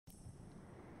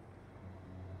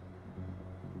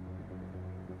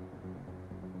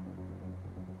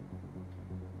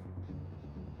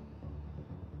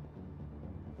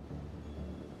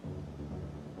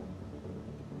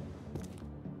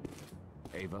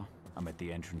Ava. I'm at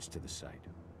the entrance to the site.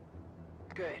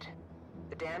 Good.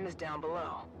 The dam is down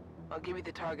below. I'll give you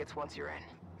the targets once you're in.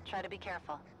 Try to be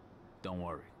careful. Don't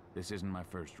worry. This isn't my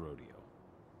first rodeo.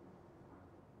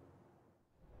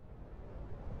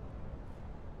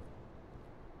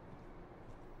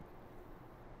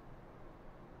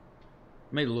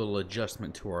 Made a little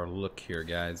adjustment to our look here,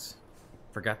 guys.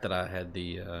 Forgot that I had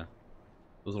the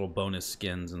those little bonus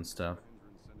skins and stuff.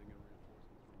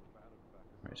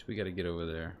 Alright, so we gotta get over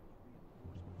there.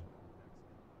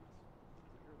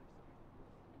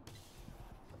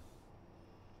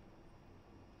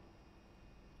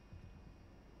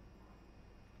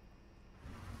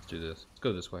 Let's do this. Let's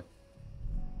go this way.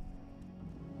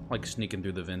 I like sneaking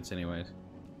through the vents anyways.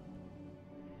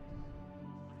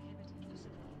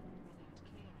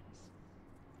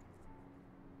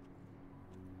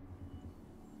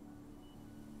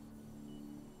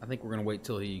 I think we're gonna wait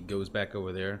till he goes back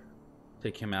over there,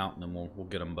 take him out, and then we'll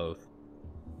get them both.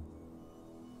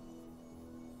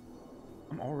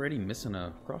 I'm already missing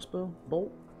a crossbow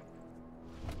bolt.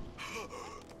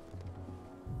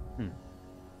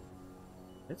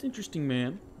 That's interesting,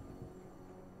 man.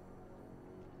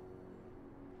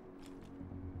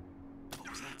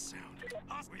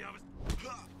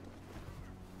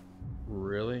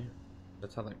 Really?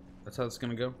 That's how it's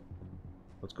gonna go?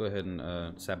 Let's go ahead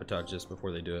and sabotage this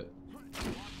before they do it.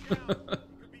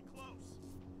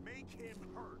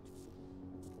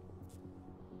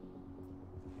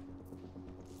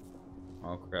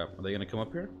 Oh crap, are they gonna come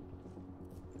up here?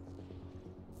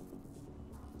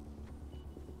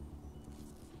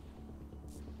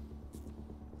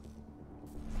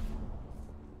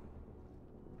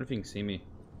 What if you can see me?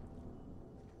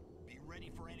 Be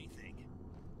ready for anything.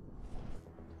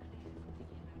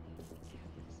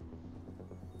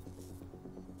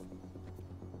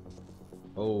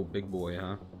 Oh, big boy,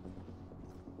 huh?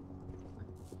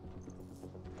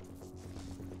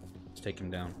 Let's take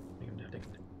him down. Take him down, take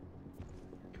him down.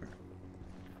 Come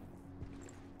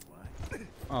here.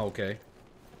 Oh, okay.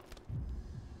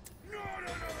 Not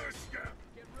another step.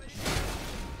 Get ready.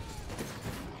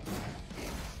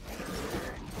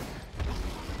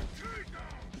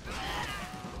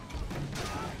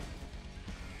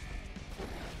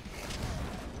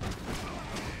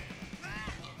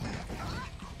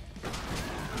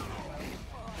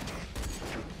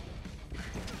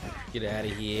 Get out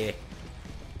of here.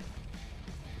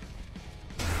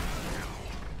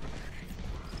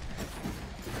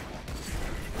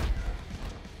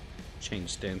 Change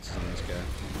stances on this guy.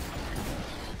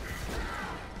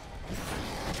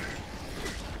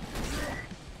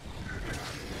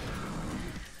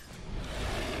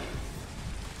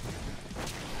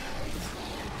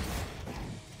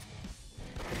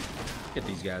 Get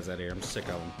these guys out of here. I'm sick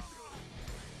of them.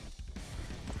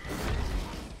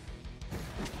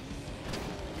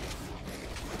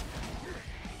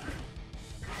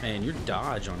 Man, your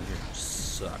dodge on here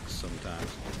sucks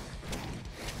sometimes.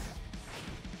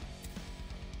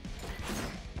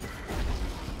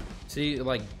 See,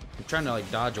 like, I'm trying to like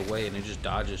dodge away and it just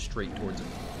dodges straight towards it.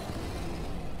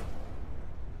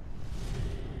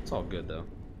 It's all good though.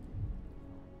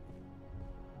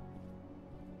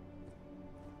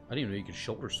 I didn't even know you could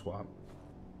shoulder swap.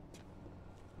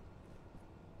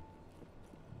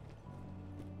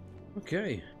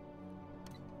 Okay.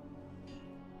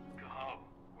 Cahal,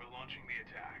 we're launching the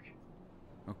attack.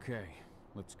 Okay,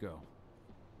 let's go.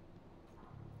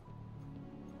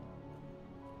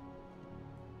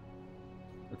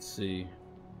 Let's see.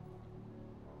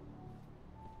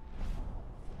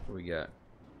 What we got?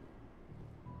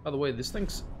 By the way, this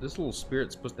little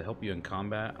spirit's supposed to help you in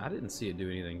combat. I didn't see it do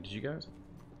anything. Did you guys?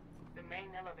 The main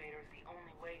elevator is the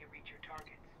only way to reach your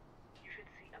targets. You should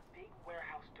see a big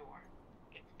warehouse door.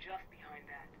 It's just behind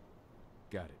that.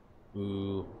 Got it.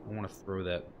 Ooh, I want to throw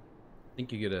that. I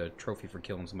think you get a trophy for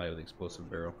killing somebody with an explosive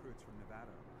barrel. Recruits from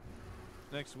Nevada.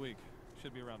 Next week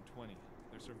should be around 20.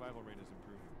 Their survival rate is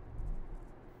improving.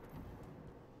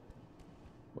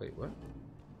 Wait, what?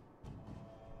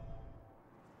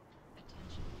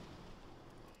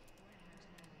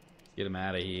 Get him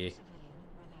out of here.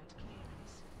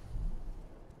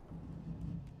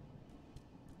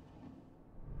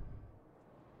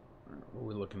 What are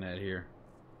we looking at here?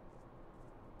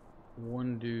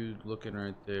 One dude looking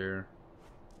right there.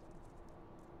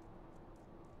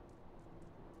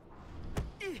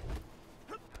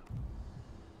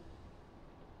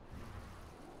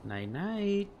 Night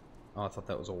night. Oh, I thought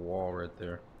that was a wall right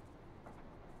there.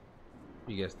 What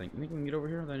do you guys think? You think we can get over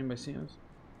here without anybody seeing us?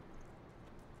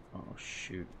 Oh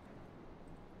shoot.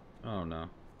 Oh no.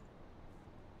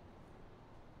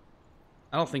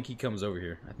 I don't think he comes over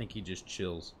here. I think he just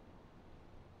chills.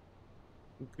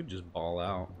 We could just ball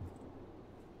out.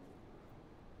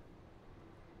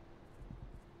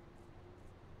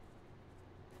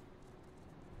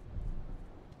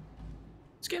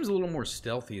 This game's a little more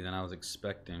stealthy than I was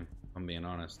expecting, if I'm being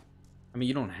honest. I mean,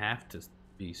 you don't have to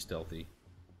be stealthy.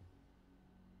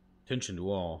 Attention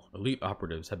to all. Elite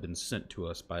operatives have been sent to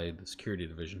us by the security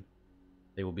division.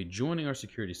 They will be joining our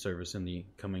security service in the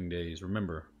coming days.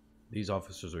 Remember, these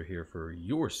officers are here for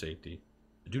your safety.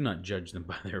 Do not judge them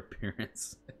by their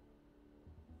appearance.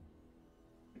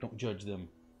 Don't judge them.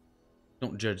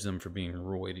 Don't judge them for being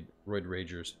roid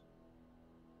ragers.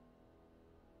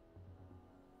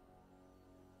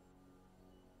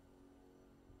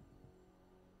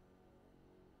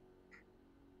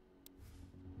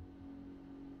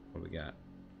 What do we got?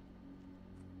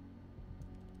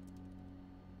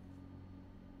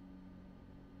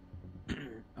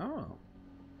 Oh.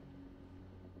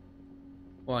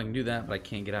 Well, I can do that, but I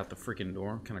can't get out the freaking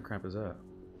door. What kind of crap is that?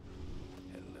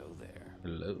 Hello there.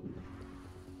 Hello.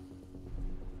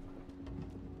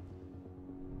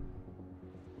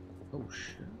 Oh,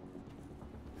 shit.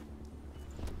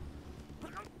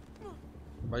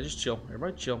 Everybody just chill.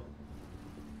 Everybody chill.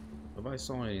 Nobody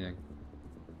saw anything.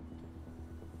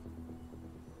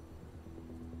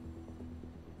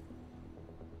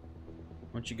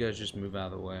 Why don't you guys just move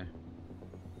out of the way?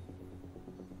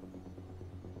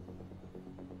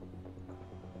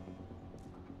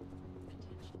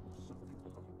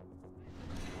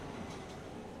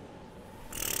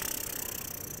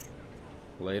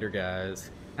 Later, guys.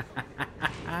 Just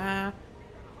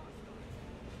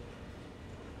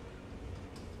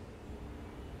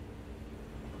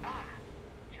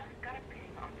got a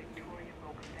ping on Victoria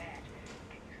Rogan's badge.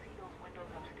 Can you see those windows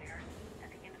upstairs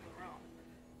at the end of the room?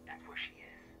 That's where she is.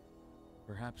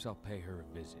 Perhaps I'll pay her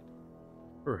a visit.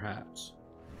 Perhaps.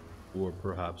 Or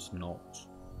perhaps not.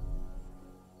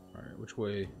 Alright, which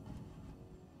way?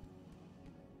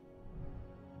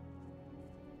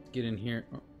 Get in here.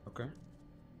 Oh, okay.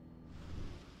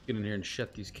 Get in here and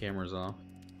shut these cameras off.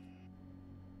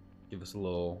 Give us a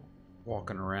little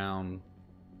walking around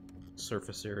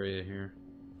surface area here.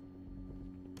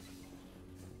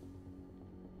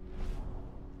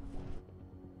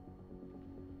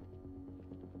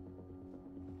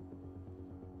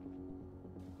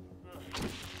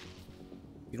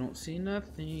 You don't see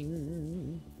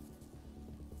nothing.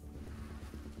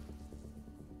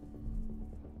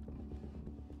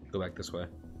 Go back this way.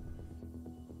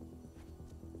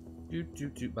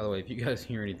 By the way, if you guys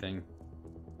hear anything,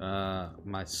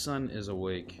 my son is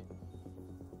awake.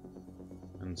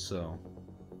 And so...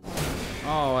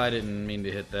 Oh, I didn't mean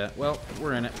to hit that. Well,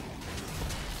 we're in it.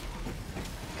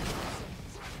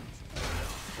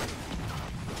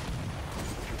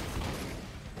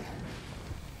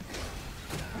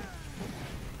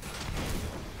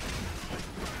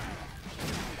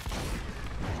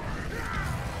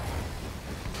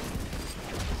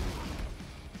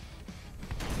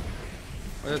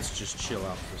 Let's just chill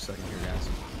out for a second here, guys.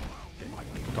 Okay,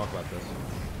 we'll talk about this.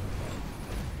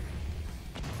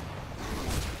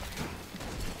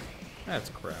 That's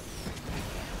crap.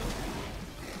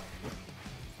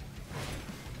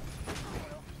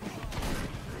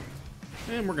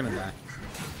 And we're gonna die.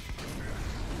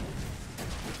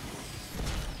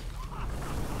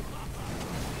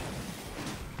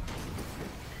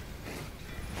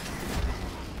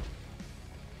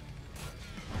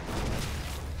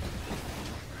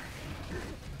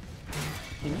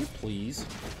 Can you please?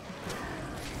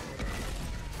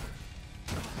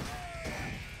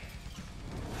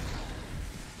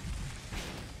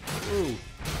 Ooh.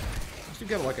 You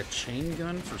got like a chain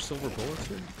gun for silver bullets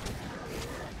here?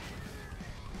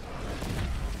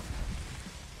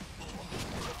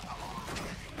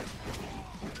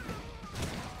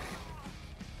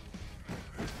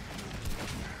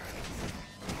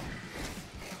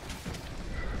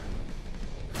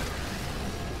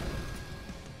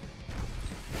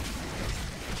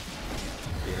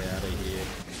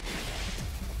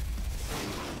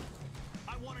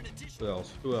 Who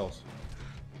else? Who else?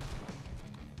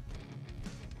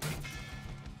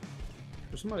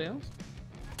 There's somebody else?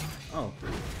 Oh. I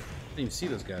didn't even see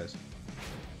those guys.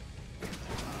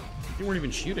 They weren't even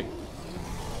shooting.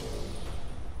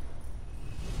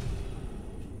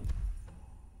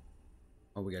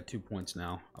 Oh, we got 2 points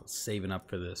now. I was saving up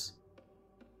for this.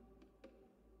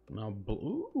 Now,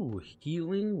 ooh,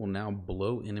 healing will now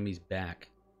blow enemies back.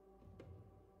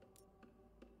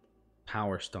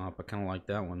 Power Stomp, I kind of like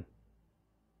that one.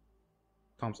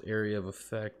 Stomp's area of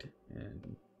effect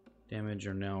and damage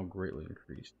are now greatly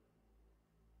increased.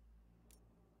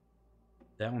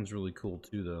 That one's really cool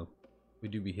too, though. We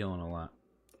do be healing a lot.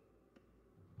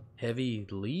 Heavy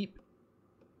leap.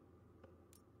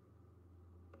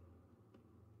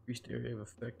 Increased area of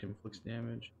effect inflicts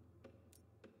damage.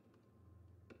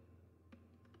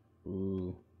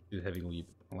 Ooh, do heavy leap.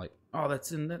 I'm like, oh,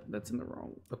 that's in the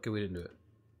wrong. Okay, we didn't do it.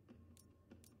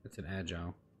 It's an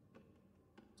agile.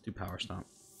 Let's do power stomp.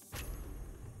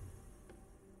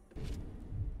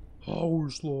 Power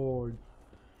slide.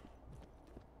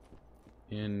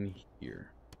 In here.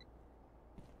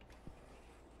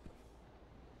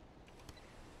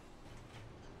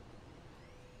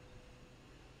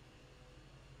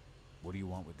 What do you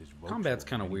want with this roach? Combat's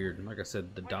kind of weird. Like I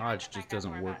said, the dodge just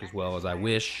doesn't work as well as I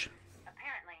wish.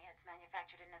 Apparently, it's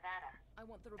manufactured in Nevada. I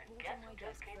want the report Guess on my who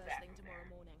desk just came first back thing from tomorrow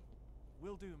there? morning.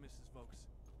 Will do, Mrs. Vokes.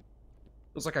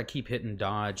 Feels like I keep hitting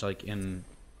dodge like in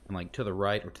like to the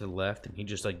right or to the left, and he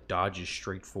just like dodges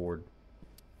straight forward.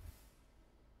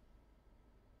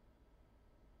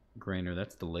 Grainer,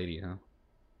 that's the lady, huh?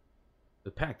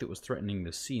 The pack that was threatening the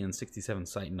CN-67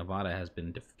 site in Nevada has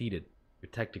been defeated. Your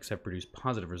tactics have produced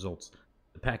positive results.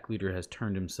 The pack leader has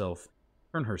turned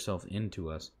herself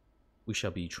into us. We shall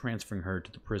be transferring her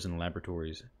to the prison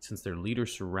laboratories. Since their leader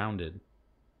surrounded,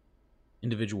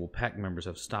 individual pack members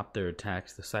have stopped their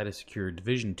attacks. The site is secure.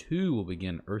 Division 2 will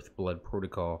begin Earthblood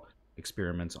protocol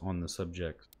experiments on the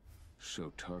subjects.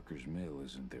 So Tarker's mill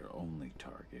isn't their only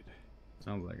target.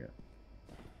 Sounds like it.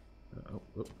 Oh,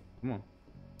 come on.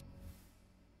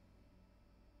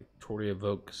 Victoria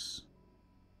Vokes.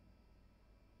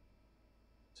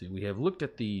 See, we have looked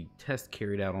at the test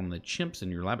carried out on the chimps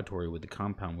in your laboratory with the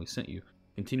compound we sent you.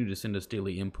 Continue to send us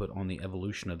daily input on the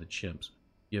evolution of the chimps.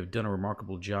 You have done a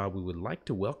remarkable job. We would like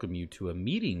to welcome you to a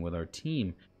meeting with our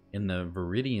team in the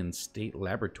Viridian State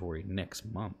Laboratory next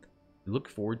month. We look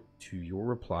forward to your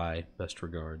reply. Best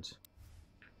regards.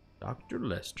 Dr.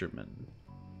 Lesterman.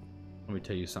 Let me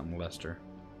tell you something, Lester.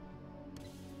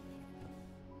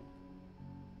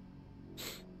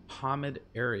 Hamid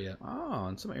area. Oh,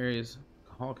 in some areas,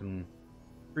 Cahal can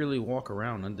freely walk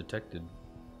around undetected.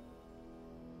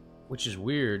 Which is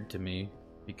weird to me,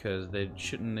 because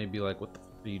shouldn't they be like, what the f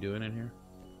are you doing in here?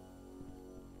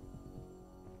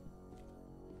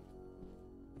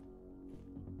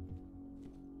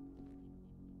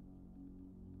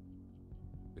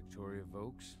 Victoria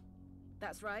Vokes?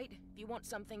 That's right. If you want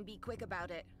something, be quick about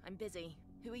it. I'm busy.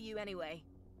 Who are you anyway?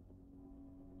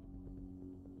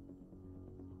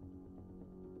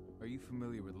 Are you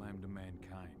familiar with Lambda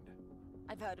Mankind?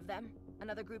 I've heard of them.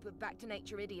 Another group of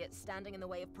back-to-nature idiots standing in the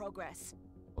way of progress.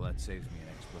 Well, that saves me an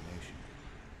explanation.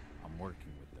 I'm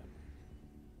working with them.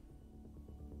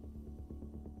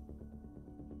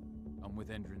 I'm with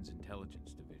Endron's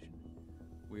intelligence division.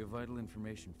 We have vital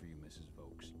information for you, Mrs.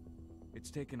 Vokes. It's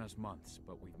taken us months,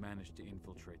 but we've managed to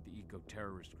infiltrate the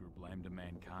eco-terrorist group Lambda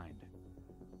Mankind.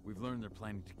 We've learned they're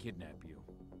planning to kidnap you.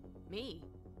 Me?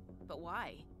 But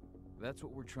why? That's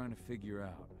what we're trying to figure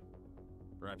out.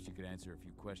 Perhaps you could answer a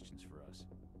few questions for us.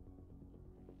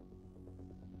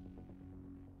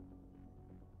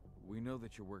 We know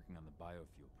that you're working on the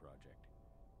biofuel project.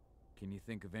 Can you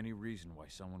think of any reason why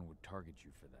someone would target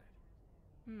you for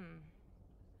that?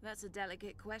 That's a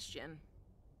delicate question.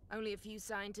 Only a few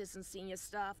scientists and senior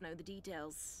staff know the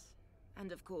details.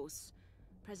 And of course,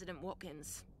 President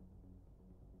Watkins.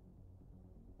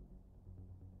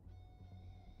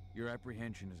 Your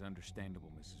apprehension is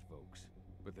understandable, Mrs. Vokes,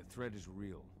 but the threat is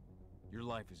real. Your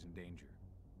life is in danger.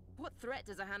 What threat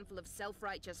does a handful of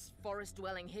self-righteous,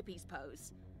 forest-dwelling hippies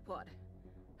pose? What?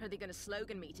 Are they gonna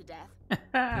slogan me to death?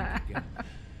 Again,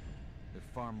 they're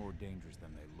far more dangerous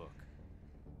than they look.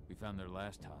 We found their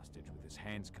last hostage with his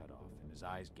hands cut off and his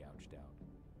eyes gouged out.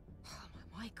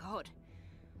 Oh my god.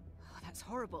 Oh, that's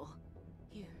horrible.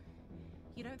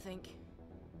 You don't think...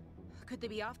 Could they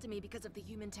be after me because of the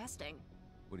human testing?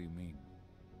 What do you mean?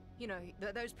 You know,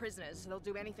 those prisoners, they'll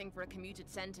do anything for a commuted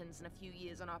sentence and a few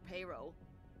years on our payroll.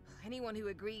 Anyone who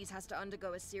agrees has to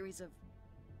undergo a series of...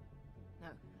 No,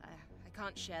 I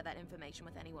can't share that information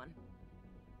with anyone.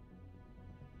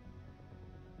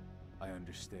 I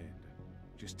understand.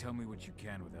 Just tell me what you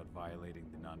can without violating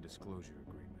the non-disclosure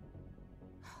agreement.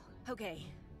 Okay.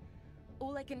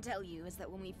 All I can tell you is that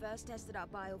when we first tested our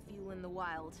biofuel in the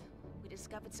wild, we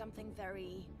discovered something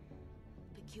very...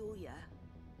 peculiar.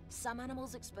 Some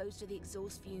animals exposed to the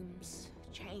exhaust fumes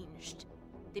changed.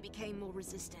 They became more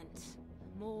resistant,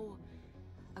 more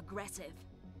aggressive.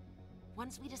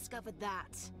 Once we discovered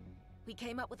that, we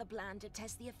came up with a plan to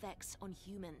test the effects on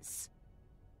humans.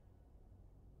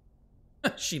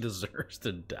 She deserves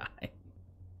to die.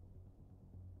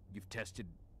 You've tested...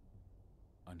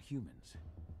 on humans.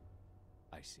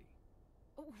 I see.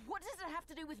 What does it have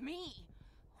to do with me?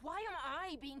 Why am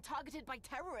I being targeted by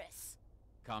terrorists?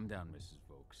 Calm down, Mrs.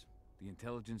 Vokes. The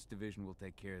intelligence division will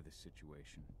take care of this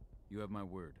situation. You have my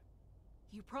word.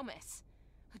 You promise?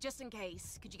 Just in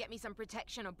case, could you get me some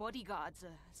protection or bodyguards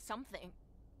or something?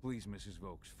 Please, Mrs.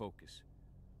 Vokes, focus.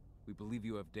 We believe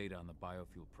you have data on the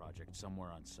biofuel project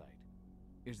somewhere on site.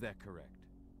 Is that correct?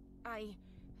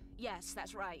 Yes,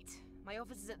 that's right. My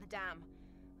office is at the dam.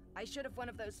 I should have one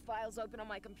of those files open on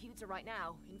my computer right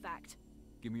now, in fact.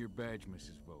 Give me your badge,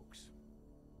 Mrs. Vokes.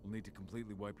 We'll need to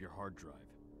completely wipe your hard drive.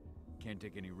 Can't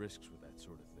take any risks with that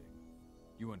sort of thing.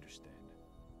 You understand?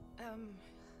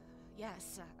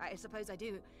 Yes, I suppose I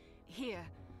do. Here.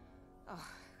 Oh,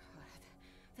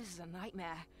 this is a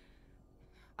nightmare.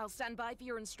 I'll stand by for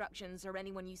your instructions or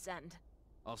anyone you send.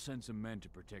 I'll send some men to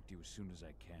protect you as soon as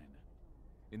I can.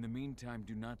 In the meantime,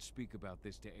 do not speak about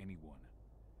this to anyone.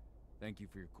 Thank you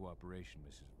for your cooperation,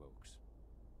 Mrs. Vokes.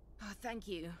 Oh, thank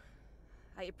you.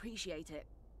 I appreciate it.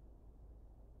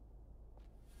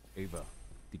 Ava,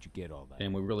 did you get all that?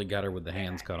 And we really got her with the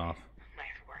hands cut off.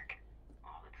 Nice work.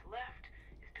 All that's left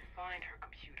is to find her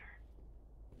computer.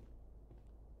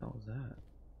 What was that?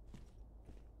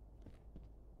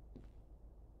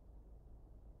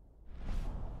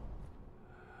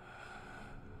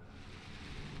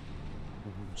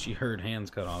 She heard hands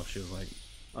cut off. She was like,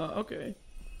 okay.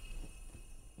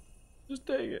 Just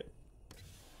take it.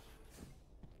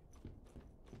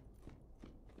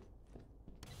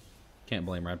 Can't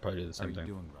blame her. I'd probably do the How are same you thing.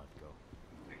 doing, Rodko?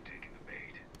 They've taken the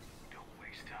bait. Don't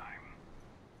waste time.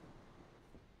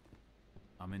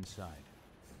 I'm inside.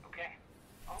 Okay.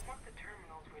 I'll mark the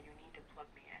terminals where you need to plug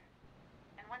me in.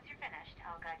 And once you're finished,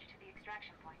 I'll guide you to the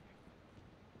extraction point.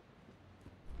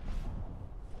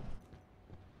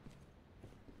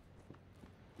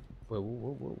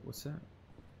 Whoa, what's that?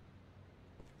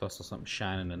 Thought I saw something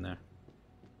shining in there.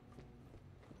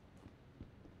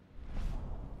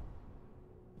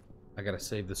 I gotta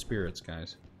save the spirits,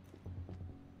 guys.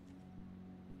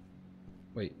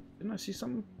 Wait, didn't I see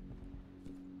something?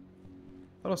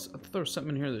 I thought there was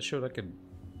something in here that showed I could...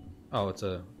 Oh, it's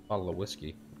a bottle of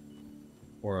whiskey.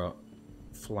 Or a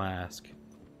flask,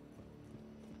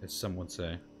 as some would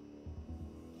say.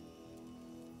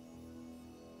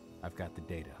 I've got the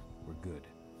data. We're good.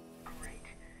 Great.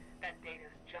 That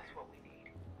data's just what we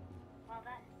need. Well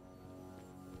done.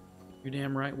 You're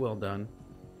damn right, well done.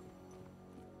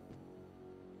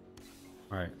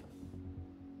 Alright.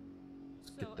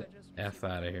 So Get the I just F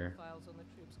out of here. files on the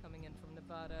troops coming in from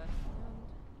Nevada,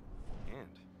 And?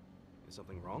 Is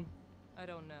something wrong? and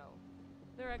I don't know.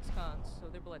 They're ex-cons, so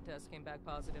their blood tests came back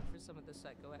positive for some of the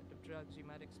psychoactive drugs you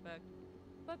might expect.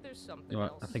 But there's something You know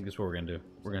what? else. I think this is what we're gonna do.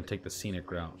 We're gonna take the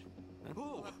scenic route.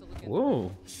 We'll have to look into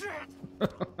Whoa!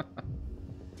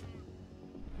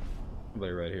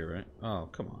 Somebody right here, right? Oh,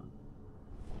 come on.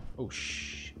 Oh,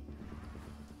 shh.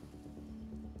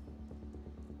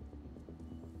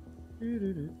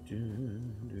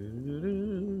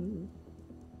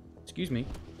 Excuse me.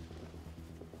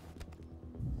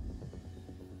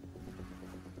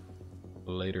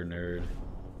 Later, nerd.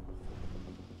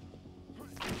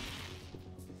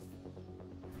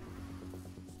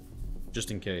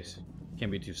 Just in case.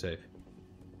 Can't be too safe.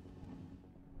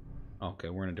 Okay,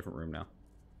 we're in a different room now.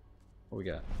 What we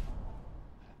got?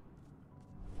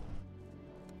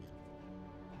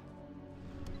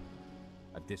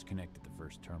 I've disconnected the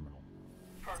first terminal.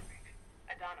 Perfect.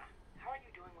 Adana, how are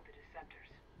you doing with the deceptors?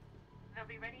 They'll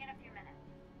be ready in a few minutes.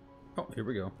 Oh, here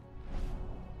we go.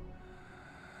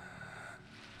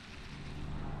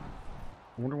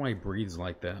 I wonder why he breathes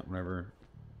like that whenever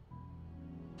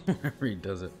he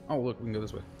does it. Oh, look, we can go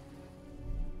this way.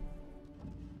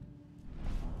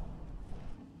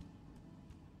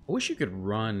 I wish you could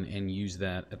run and use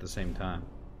that at the same time.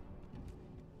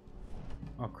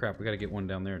 Oh crap, we gotta get one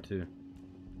down there too.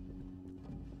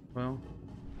 Well,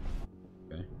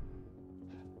 okay.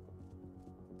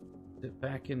 Is it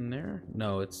back in there?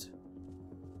 No, it's...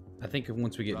 I think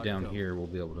once we get down here, we'll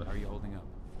be able to... How are you holding up?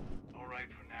 All right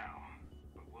for now,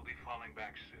 but we'll be falling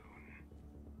back soon.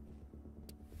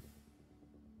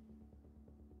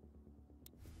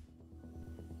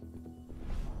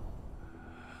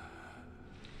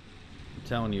 I'm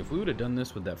telling you, if we would have done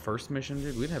this with that first mission,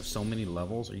 dude, we'd have so many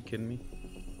levels. Are you kidding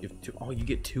me? You have two... Oh, you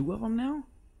get 2 of them now?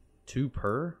 2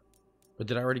 per? But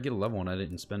did I already get a level and I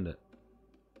didn't spend it?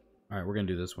 Alright, we're gonna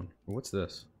do this one. What's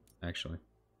this, actually?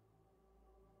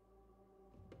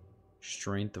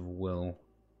 Strength of will.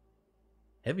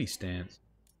 Heavy stance.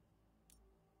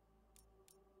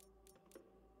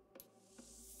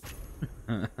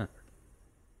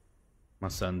 My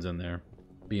son's in there,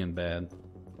 being bad.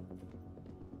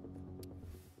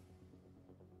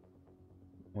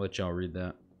 I'll let y'all read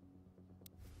that.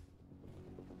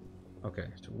 Okay,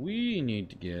 so we need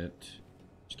to get...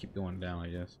 Just keep going down, I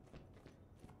guess.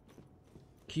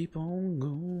 Keep on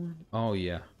going. Oh,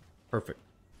 yeah. Perfect.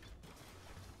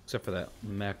 Except for that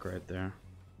mech right there.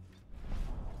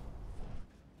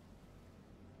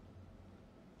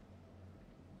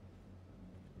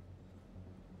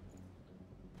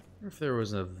 I wonder if there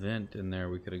was a vent in there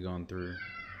we could have gone through.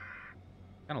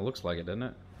 Kind of looks like it, doesn't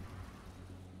it?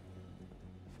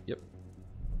 Yep.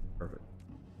 Perfect.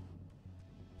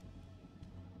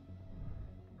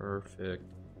 Perfect.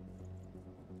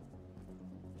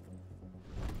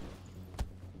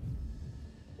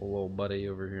 Little buddy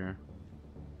over here.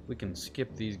 We can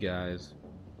skip these guys.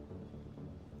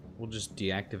 We'll just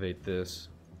deactivate this.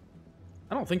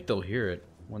 I don't think they'll hear it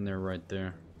when they're right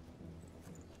there.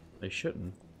 They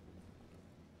shouldn't.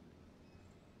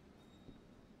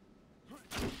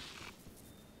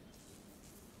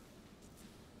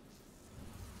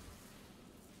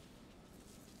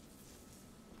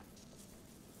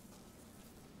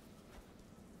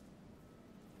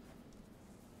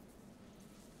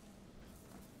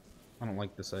 I don't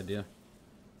like this idea.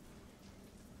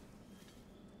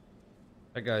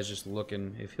 That guy's just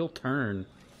looking. If he'll turn,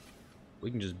 we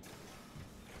can just...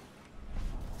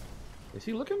 Is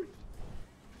he looking?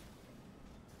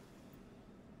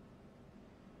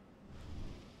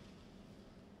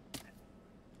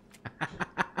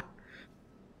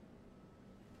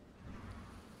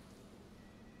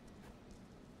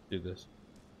 Do this.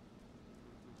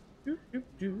 Do, do,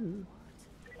 do.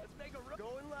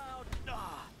 Going loud.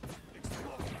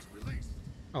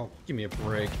 Oh, give me a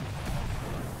break.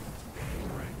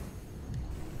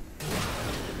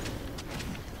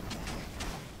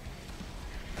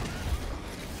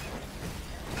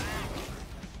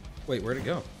 Wait, where'd it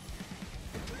go?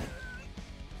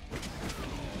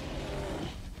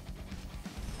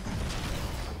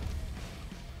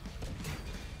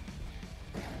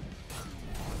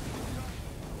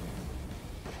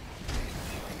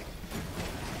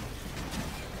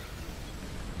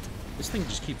 This thing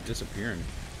just keeps disappearing.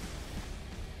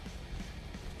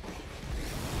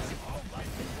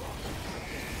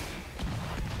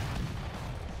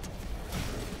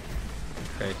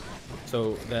 Okay,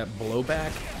 so that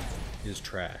blowback is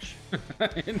trash.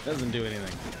 It doesn't do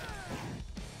anything.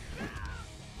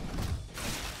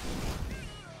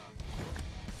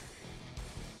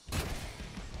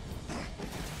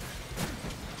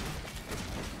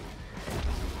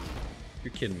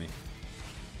 You're kidding me.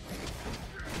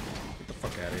 Get the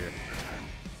fuck out of here.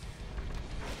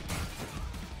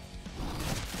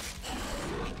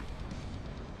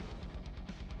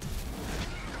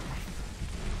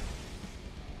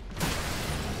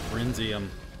 Frenzy him.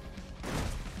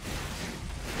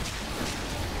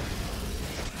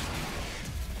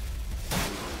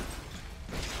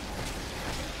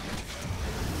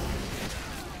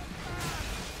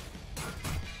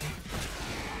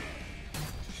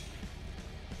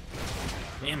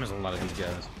 Damn, there's a lot of these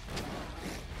guys.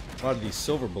 A lot of these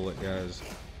silver bullet guys.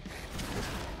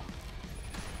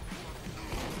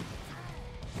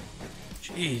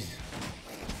 Jeez.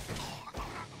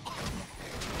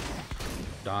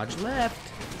 Dodge left.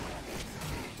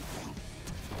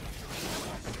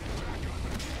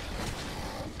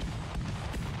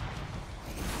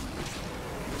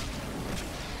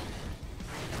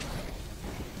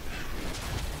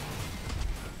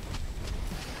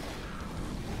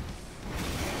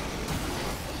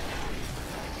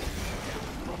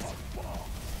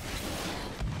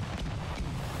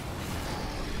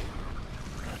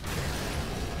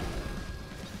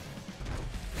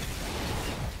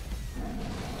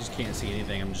 Can't see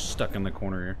anything. I'm just stuck in the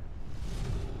corner here.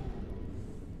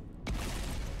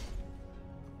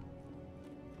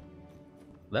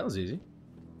 That was easy.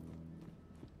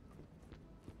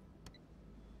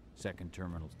 Second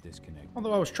terminal's disconnected.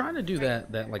 Although I was trying to do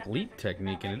that like leap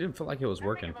technique and it didn't feel like it was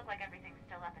working. Look like everything's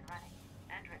still up and running.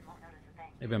 Endron won't notice a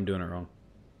thing. Maybe I'm doing it wrong.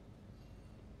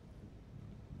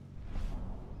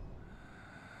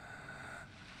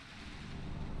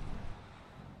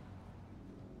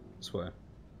 This way.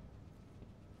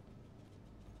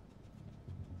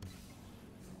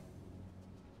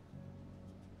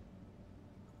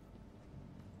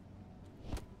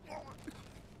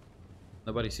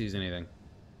 Nobody sees anything.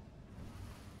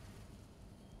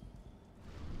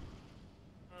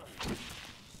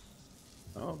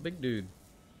 Oh, big dude.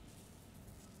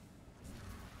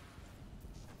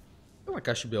 I feel like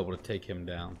I should be able to take him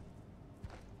down.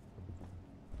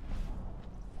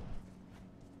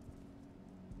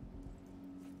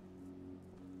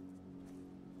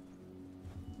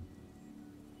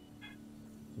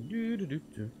 Do, do, do,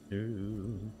 do,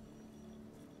 do.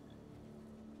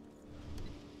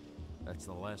 That's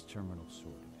the last terminal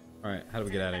sorted. Alright, how do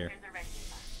we get out of here?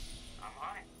 I'm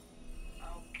on it.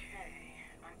 Okay,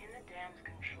 I'm in the dam's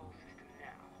control system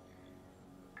now.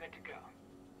 Good to go.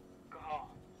 Cahal,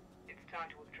 it's time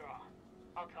to withdraw.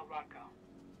 I'll tell Rodko.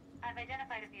 I've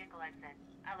identified a vehicle exit.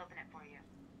 I'll open it for you.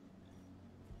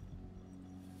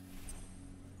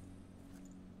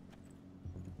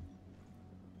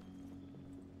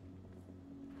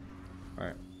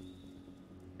 Alright.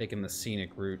 Taking the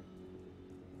scenic route.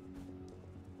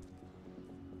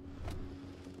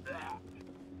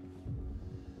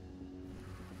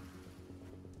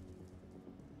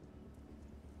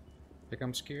 Think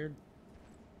I'm scared?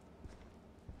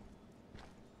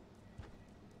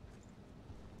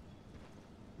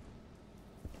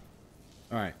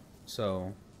 Alright,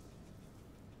 so...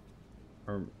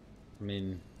 I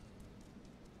mean...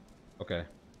 Okay.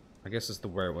 I guess it's the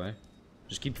right way.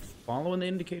 Just keep following the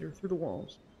indicator through the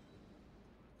walls.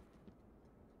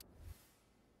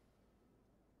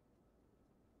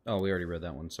 Oh, we already read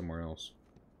that one somewhere else.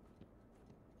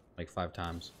 Like 5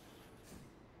 times.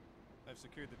 I've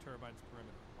secured the turbine's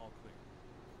perimeter. All clear.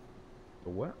 The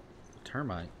what? The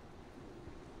termite.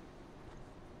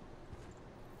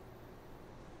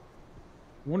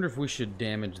 Wonder if we should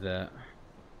damage that.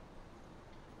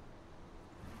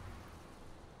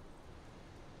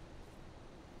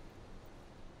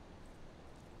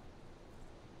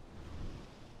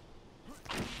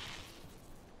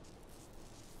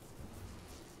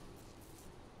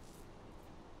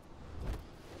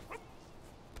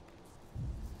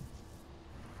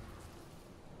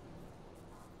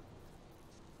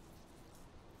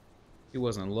 He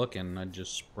wasn't looking, I'd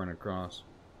just sprint across.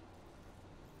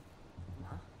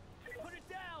 Put it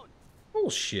down.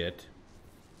 Bullshit.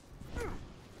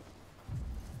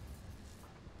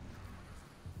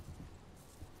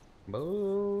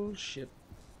 Bullshit.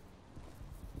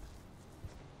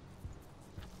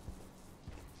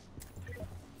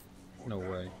 No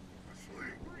way.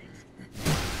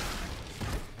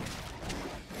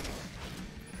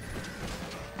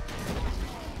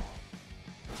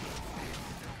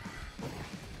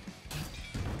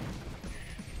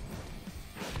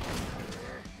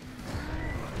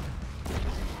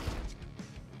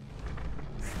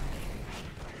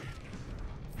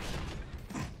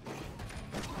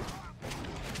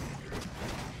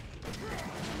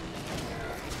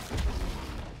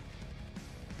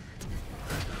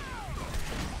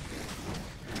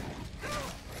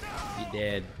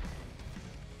 Dead.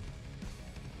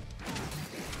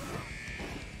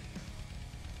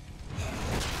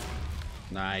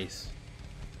 Nice.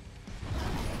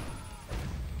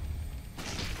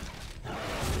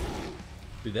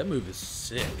 Dude, that move is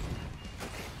sick.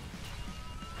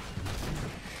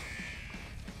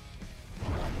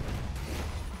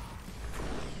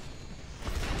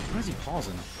 Why is he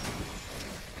pausing?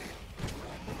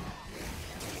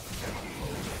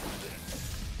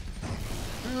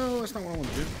 No, that's not what I want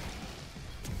to do.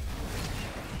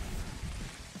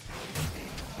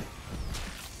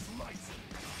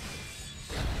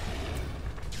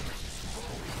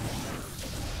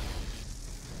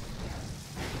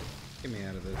 Get me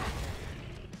out of this.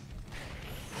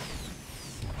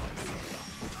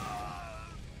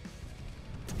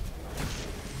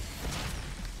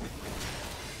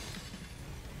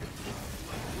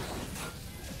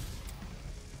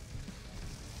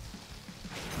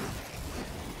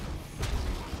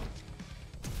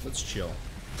 Let's chill.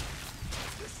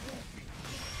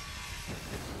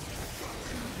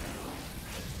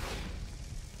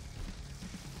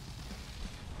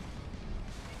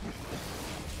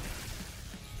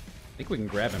 I think we can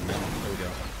grab him now. There we go.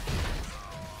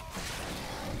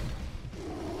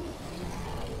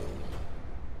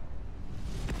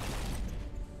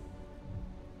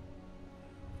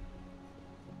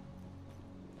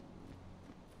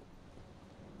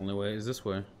 Only way is this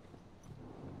way.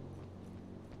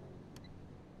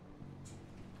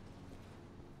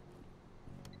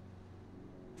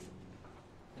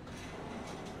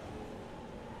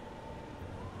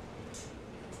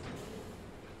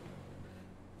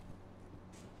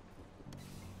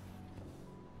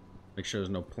 Make sure there's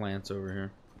no plants over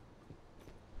here.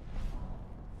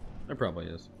 There probably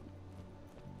is.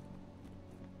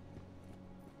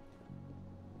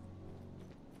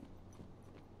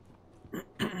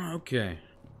 Okay.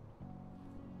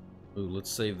 Ooh,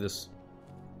 let's save this.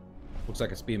 Looks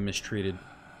like it's being mistreated.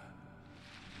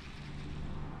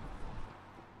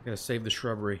 Gotta save the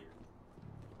shrubbery.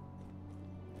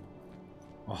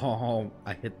 Oh,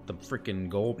 I hit the freaking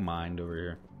gold mine over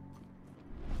here.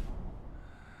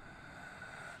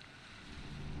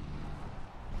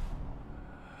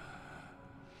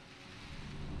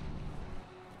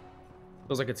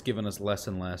 Feels like it's giving us less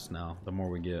and less now, the more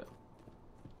we get.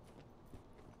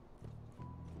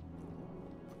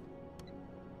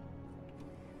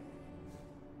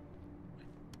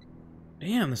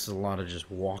 Damn, this is a lot of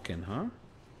just walking, huh?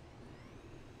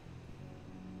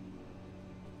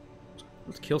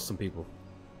 Let's kill some people.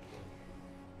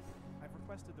 I've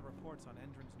requested the reports on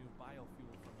Endron's new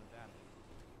biofuel from Nevada.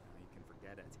 You can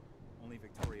forget it. Only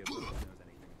Victoria Booth knows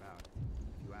anything about it.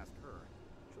 If you ask her,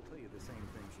 she'll tell you the same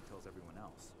thing she tells everyone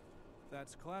else.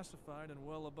 That's classified and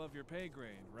well above your pay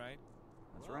grade, right?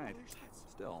 That's right.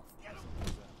 Still.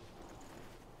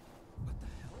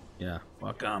 Yeah,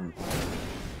 fuck 'em.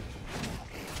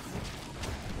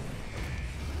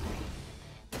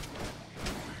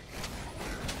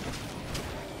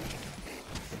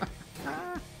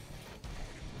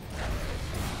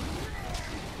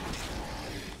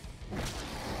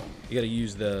 You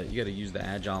gotta use the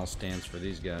agile stance for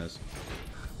these guys.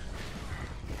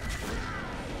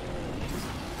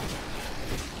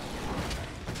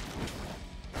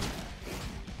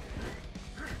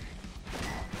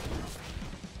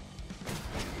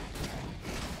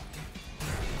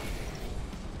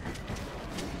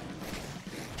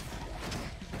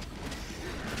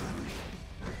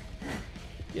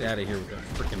 Get out of here with that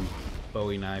freaking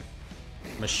Bowie knife,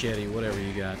 machete, whatever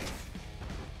you got.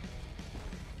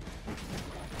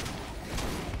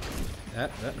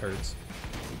 That hurts.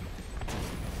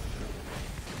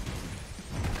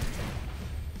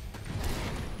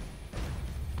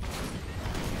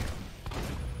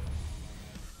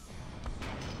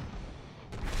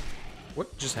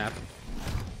 What just happened?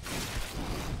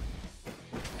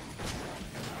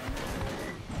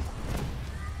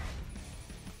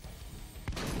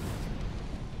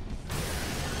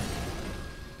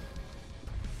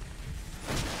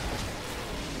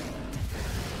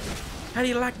 How do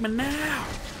you like me now?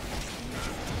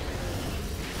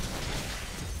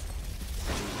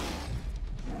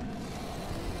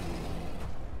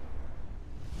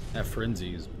 That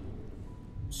frenzy is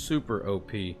super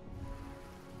OP.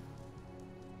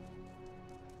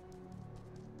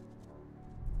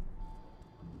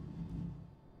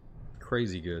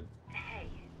 Crazy good. Hey,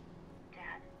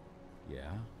 Dad.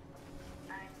 Yeah?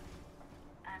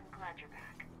 I'm glad you're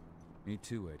back. Me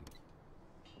too, Eddie.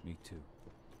 Me too.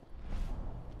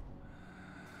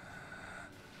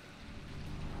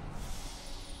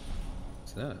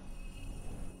 What's that?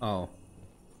 Oh.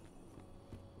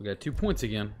 We got 2 points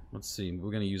again. Let's see. We're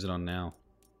going to use it on now.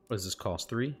 What does this cost?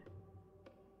 3?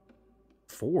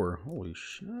 4? Holy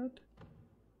shit.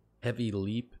 Heavy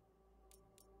leap.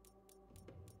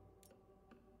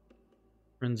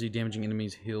 Frenzy damaging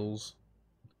enemies heals.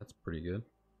 That's pretty good.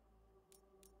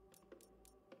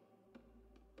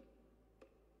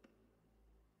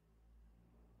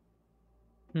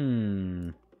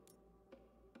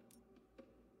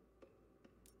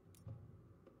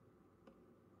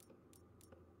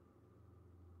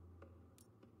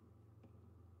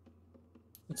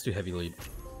 Let's do heavy lead.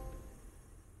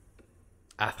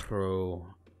 Athro.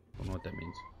 Don't know what that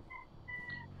means.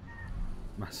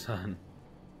 My son.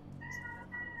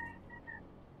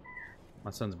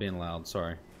 My son's being loud,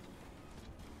 sorry.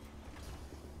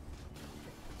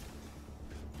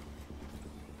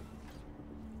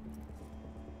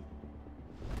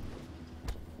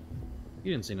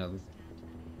 You didn't see nothing.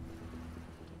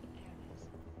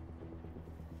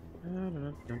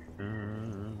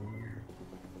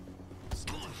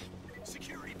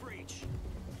 Security breach.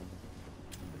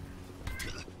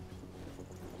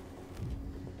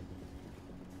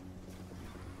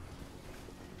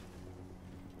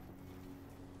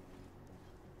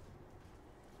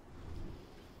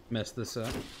 Mess this up.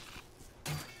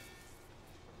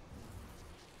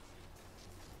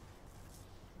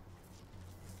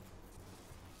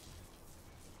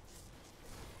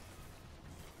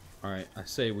 All right, I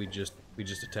say we just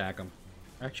attack them.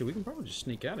 Actually, we can probably just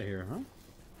sneak out of here, huh?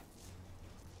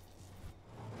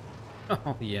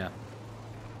 Oh yeah.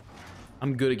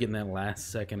 I'm good at getting that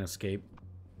last second escape.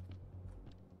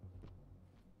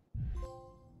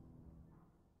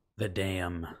 The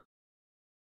dam.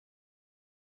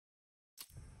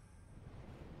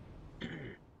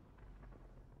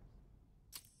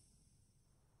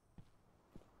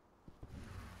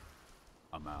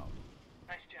 I'm out.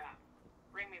 Nice job.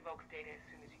 Bring me Volk's data as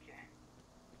soon as you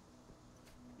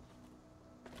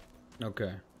can.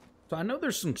 Okay. So I know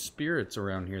there's some spirits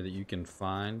around here that you can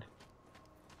find.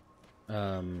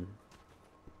 That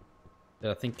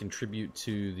I think contribute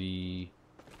to the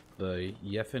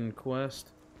Yeffin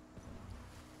quest.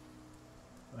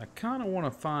 I kind of want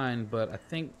to find, but I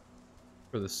think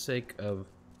for the sake of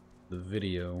the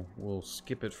video, we'll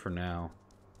skip it for now.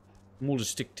 We'll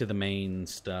just stick to the main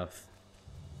stuff.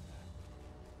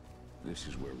 This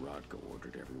is where Rodko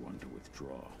ordered everyone to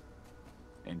withdraw.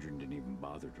 Endron didn't even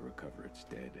bother to recover its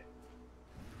dead.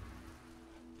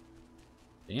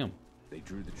 Damn. They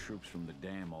drew the troops from the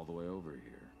dam all the way over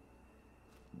here.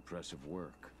 Impressive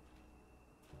work.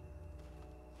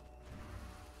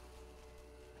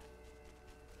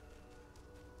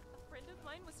 A friend of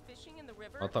mine was fishing in the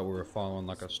river. I thought we were following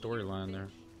like a storyline there.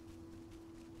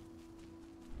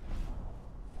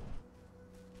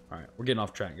 Alright, we're getting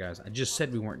off track, guys. I just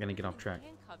said we weren't going to get off track.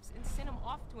 Handcuffs and sent him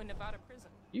off to a Nevada prison.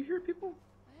 You hear people?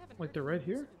 Like they're right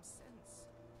here?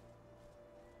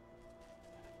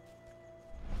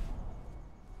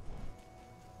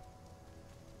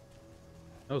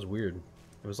 That was weird.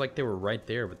 It was like they were right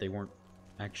there, but they weren't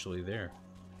actually there.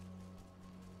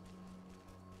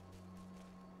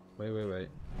 Wait.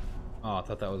 Oh, I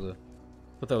thought that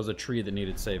was a tree that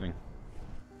needed saving.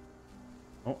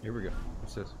 Oh, here we go.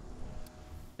 What's this?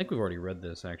 I think we've already read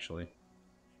this, actually.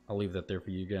 I'll leave that there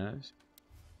for you guys.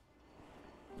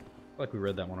 I feel like we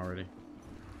read that one already.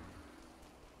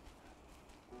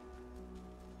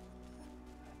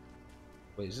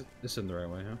 Wait, is this in the right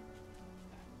way, huh?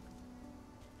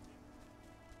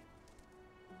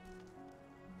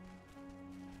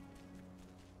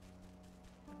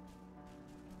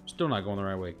 Still not going the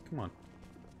right way. Come on.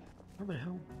 How the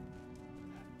hell?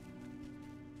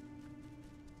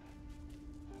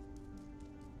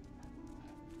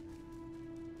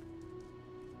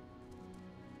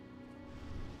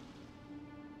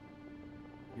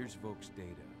 Here's Voke's data.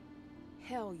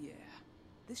 Hell yeah.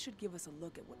 This should give us a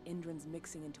look at what Endron's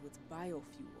mixing into its biofuel.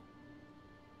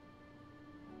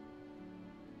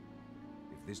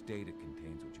 If this data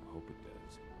contains what you hope it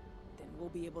does, then we'll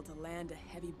be able to land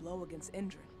a heavy blow against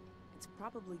Endron. It's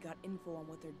probably got info on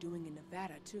what they're doing in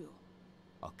Nevada, too.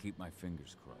 I'll keep my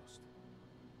fingers crossed.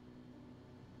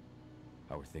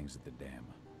 How are things at the dam?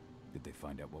 Did they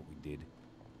find out what we did?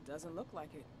 Doesn't look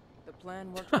like it. The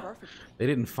plan worked perfectly. They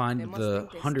didn't find the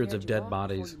hundreds of dead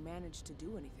bodies. You managed to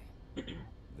do anything.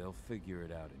 They'll figure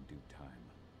it out in due time.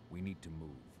 We need to move.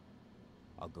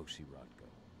 I'll go see Rodko.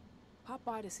 Pop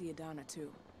by to see Adana,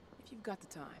 too, if you've got the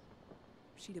time.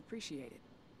 She'd appreciate it.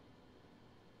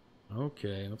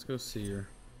 Okay, let's go see her.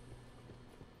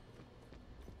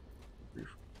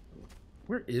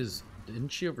 Where is... Isn't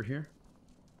she over here?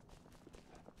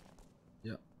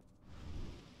 Yep.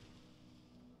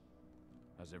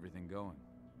 How's everything going?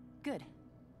 Good.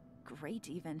 Great,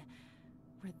 even.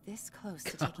 We're this close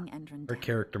to taking Endron down. Her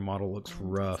character model looks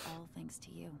rough. All thanks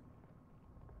to you.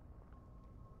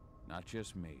 Not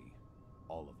just me.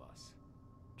 All of us.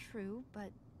 True,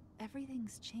 but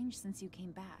everything's changed since you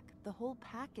came back. The whole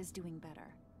pack is doing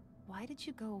better. Why did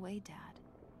you go away, Dad?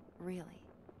 Really?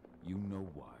 You know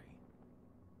why.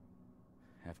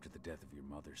 After the death of your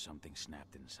mother, something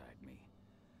snapped inside me.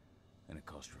 And it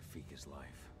cost Rafik his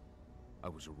life. I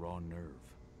was a raw nerve.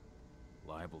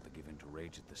 Liable to give in to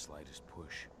rage at the slightest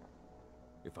push.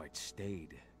 If I'd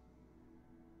stayed...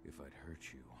 If I'd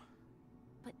hurt you...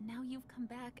 But now you've come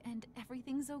back and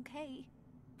everything's okay.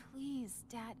 Please,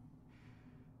 Dad.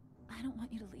 I don't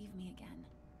want you to leave me again.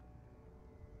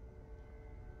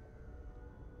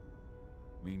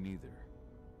 Me neither.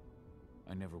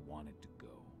 I never wanted to go.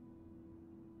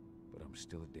 But I'm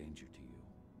still a danger to you.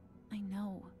 I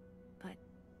know, but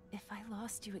if I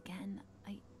lost you again,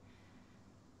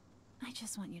 I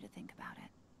just want you to think about it.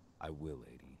 I will,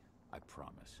 Lady. I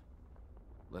promise.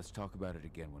 Let's talk about it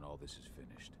again when all this is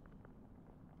finished.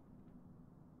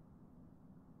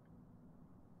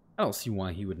 I don't see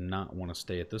why he would not want to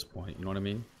stay at this point, you know what I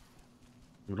mean?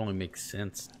 It would only make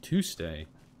sense to stay.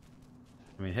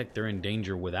 I mean, heck, they're in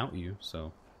danger without you,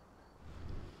 so...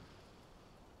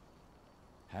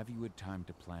 Have you had time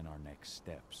to plan our next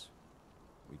steps?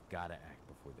 We've got to act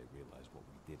before they realize what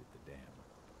we did at the dam.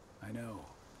 I know,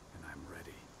 and I'm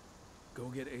ready. Go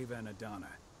get Ava and Adana.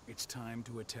 It's time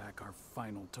to attack our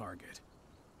final target.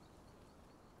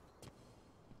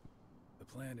 The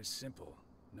plan is simple.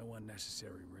 No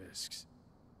unnecessary risks.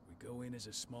 We go in as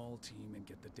a small team and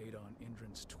get the data on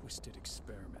Endron's twisted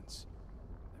experiments.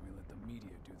 Then we let the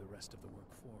media do the rest of the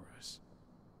work for us.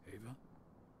 Ava?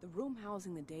 The room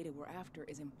housing the data we're after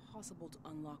is impossible to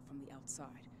unlock from the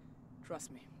outside.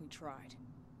 Trust me, we tried.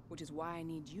 Which is why I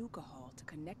need you, Cahal, to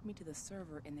connect me to the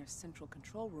server in their central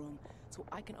control room so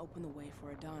I can open the way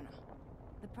for Adana.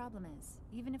 The problem is,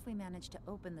 even if we manage to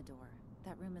open the door,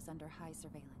 that room is under high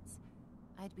surveillance.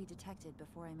 I'd be detected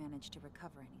before I managed to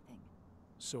recover anything.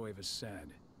 So Ava said.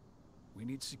 We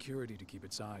need security to keep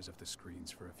its eyes off the screens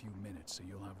for a few minutes so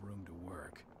you'll have room to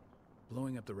work.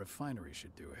 Blowing up the refinery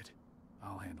should do it.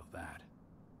 I'll handle that.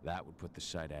 That would put the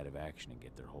site out of action and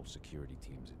get their whole security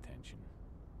team's attention.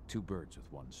 2 birds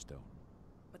with 1 stone.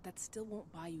 But that still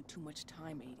won't buy you too much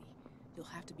time, 80. You'll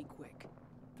have to be quick.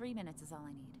 3 minutes is all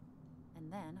I need.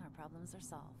 And then our problems are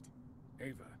solved.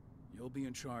 Ava, you'll be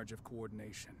in charge of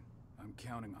coordination. I'm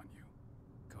counting on you.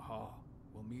 Cahal,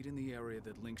 we'll meet in the area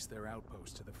that links their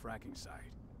outpost to the fracking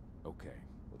site. Okay,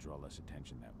 we'll draw less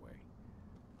attention that way.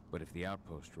 But if the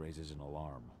outpost raises an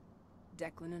alarm...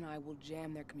 Declan and I will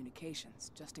jam their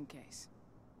communications, just in case.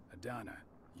 Adana,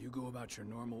 you go about your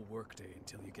normal workday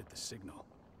until you get the signal.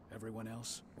 Everyone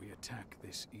else, we attack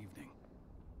this evening.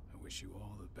 I wish you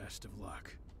all the best of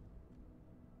luck.